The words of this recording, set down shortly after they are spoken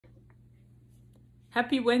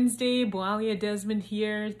Happy Wednesday, Bwalya Desmond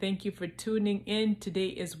here. Thank you for tuning in. Today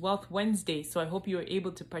is Wealth Wednesday, so I hope you are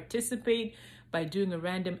able to participate by doing a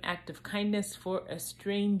random act of kindness for a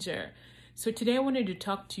stranger. So today I wanted to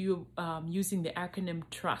talk to you using the acronym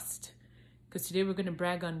TRUST, because today we're going to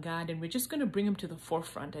brag on God and we're just going to bring him to the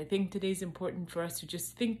forefront. I think today's important for us to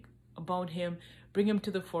just think about him, bring him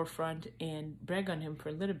to the forefront and brag on him for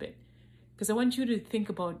a little bit. Because I want you to think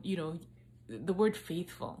about, the word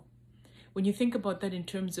faithful. When you think about that in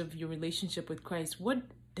terms of your relationship with Christ, what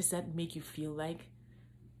does that make you feel like?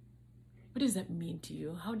 What does that mean to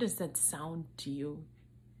you? How does that sound to you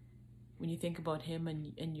when you think about him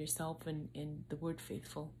and yourself and the word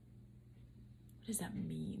faithful? What does that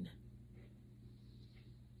mean?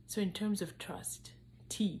 So in terms of trust,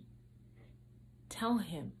 T, tell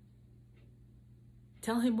him.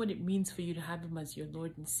 Tell him what it means for you to have him as your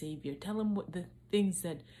Lord and Savior. Tell him what the things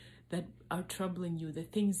that are troubling you, the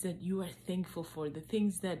things that you are thankful for, the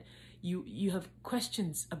things that you have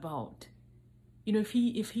questions about. You know, if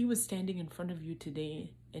he was standing in front of you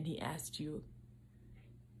today and he asked you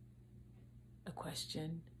a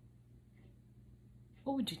question,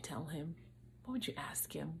 what would you tell him? What would you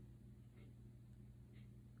ask him?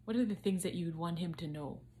 What are the things that you would want him to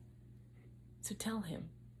know? So tell him.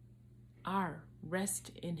 R,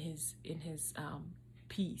 rest in his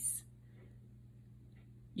peace.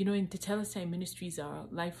 You know, in T.R.U.S.T Ministries, our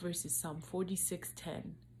life verse is Psalm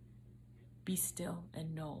 46:10. Be still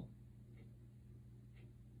and know.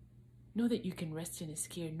 Know that you can rest in his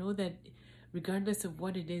care. Know that regardless of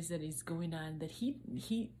what it is that is going on, that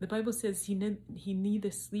the Bible says he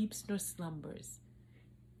neither sleeps nor slumbers.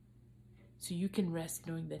 So you can rest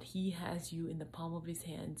knowing that he has you in the palm of his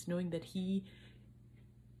hands, knowing that he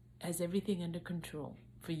has everything under control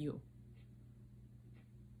for you.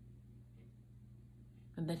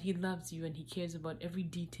 And that he loves you and he cares about every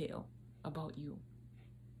detail about you.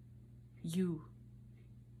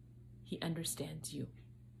 He understands you.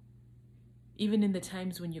 Even in the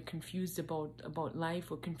times when you're confused about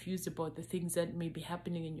life or confused about the things that may be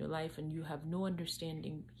happening in your life and you have no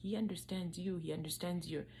understanding, he understands you. He understands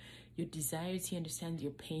your desires. He understands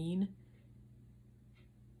your pain.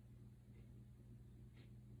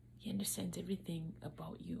 He understands everything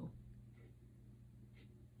about you.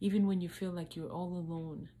 Even when you feel like you're all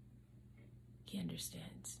alone, he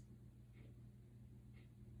understands.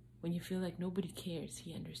 When you feel like nobody cares,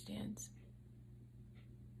 he understands.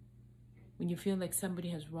 When you feel like somebody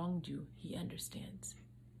has wronged you, he understands.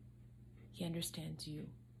 He understands you.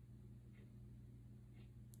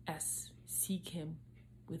 S, seek him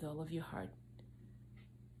with all of your heart.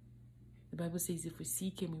 The Bible says if we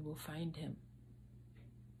seek him, we will find him.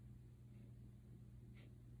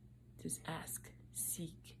 It says ask,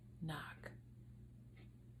 seek, knock.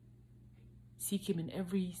 Seek him in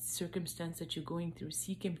every circumstance that you're going through.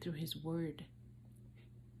 Seek him through his word.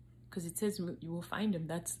 Because it says you will find him.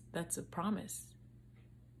 That's a promise.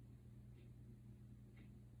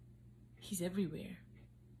 He's everywhere.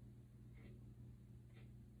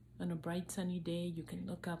 On a bright sunny day, you can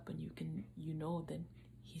look up and you know that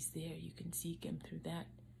he's there. You can seek him through that.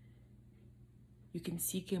 You can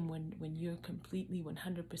seek him when you're completely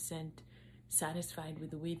 100% satisfied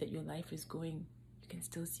with the way that your life is going. You can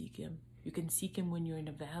still seek him. You can seek him when you're in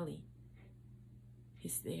a valley.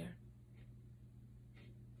 He's there.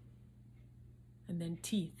 And then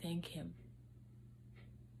T, thank him.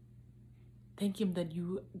 Thank him that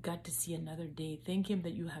you got to see another day. Thank him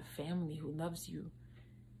that you have family who loves you.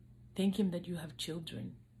 Thank him that you have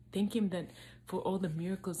children. Thank him that for all the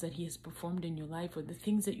miracles that he has performed in your life or the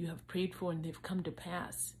things that you have prayed for and they've come to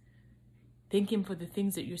pass. Thank him for the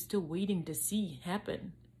things that you're still waiting to see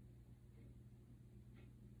happen.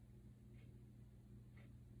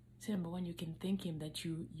 So number one, you can thank him that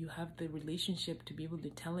you have the relationship to be able to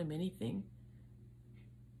tell him anything.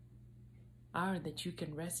 R, that you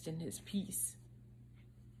can rest in his peace.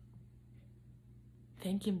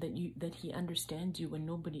 Thank him that he understands you when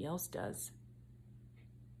nobody else does.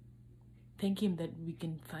 Thank him that we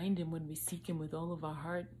can find him when we seek him with all of our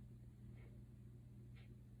heart.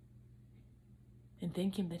 And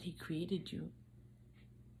thank him that he created you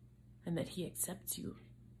and that he accepts you.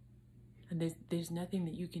 And there's nothing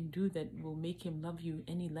that you can do that will make him love you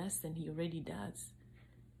any less than he already does.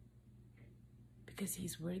 Because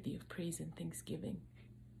he's worthy of praise and thanksgiving.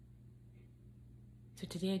 So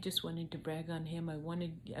today I just wanted to brag on him. I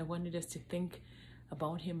wanted us to think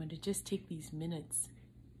about him and to just take these minutes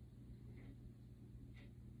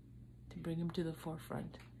to bring him to the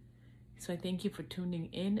forefront. So I thank you for tuning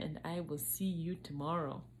in and I will see you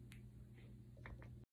tomorrow.